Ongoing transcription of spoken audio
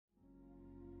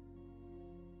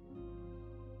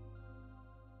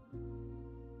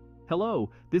Hello,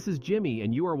 this is Jimmy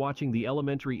and you are watching the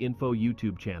Elementary Info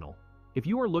YouTube channel. If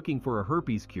you are looking for a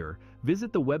herpes cure,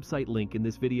 visit the website link in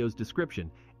this video's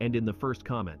description and in the first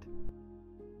comment.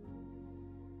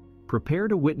 Prepare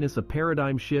to witness a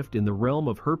paradigm shift in the realm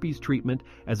of herpes treatment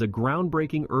as a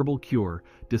groundbreaking herbal cure,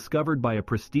 discovered by a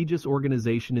prestigious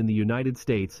organization in the United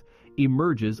States,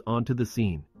 emerges onto the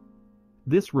scene.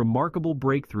 This remarkable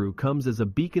breakthrough comes as a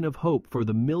beacon of hope for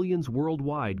the millions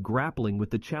worldwide grappling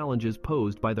with the challenges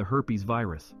posed by the herpes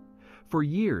virus. For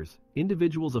years,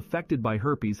 individuals affected by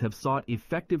herpes have sought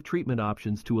effective treatment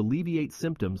options to alleviate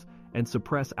symptoms and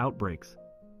suppress outbreaks.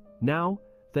 Now,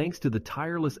 thanks to the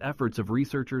tireless efforts of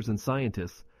researchers and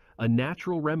scientists, a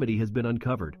natural remedy has been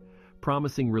uncovered,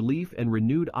 promising relief and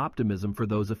renewed optimism for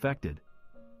those affected.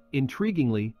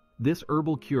 Intriguingly, this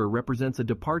herbal cure represents a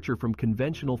departure from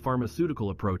conventional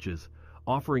pharmaceutical approaches,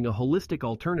 offering a holistic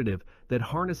alternative that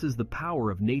harnesses the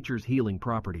power of nature's healing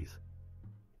properties.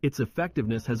 Its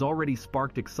effectiveness has already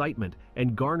sparked excitement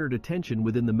and garnered attention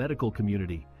within the medical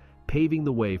community, paving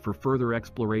the way for further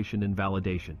exploration and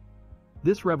validation.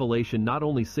 This revelation not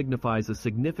only signifies a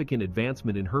significant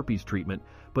advancement in herpes treatment,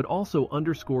 but also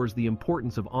underscores the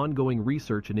importance of ongoing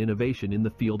research and innovation in the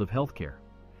field of healthcare.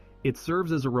 It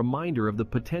serves as a reminder of the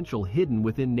potential hidden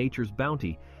within nature's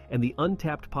bounty and the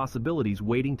untapped possibilities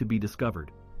waiting to be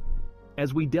discovered.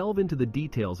 As we delve into the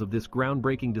details of this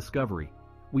groundbreaking discovery,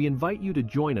 we invite you to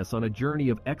join us on a journey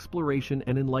of exploration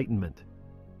and enlightenment.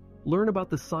 Learn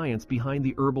about the science behind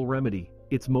the herbal remedy,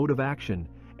 its mode of action,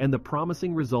 and the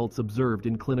promising results observed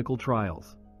in clinical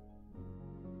trials.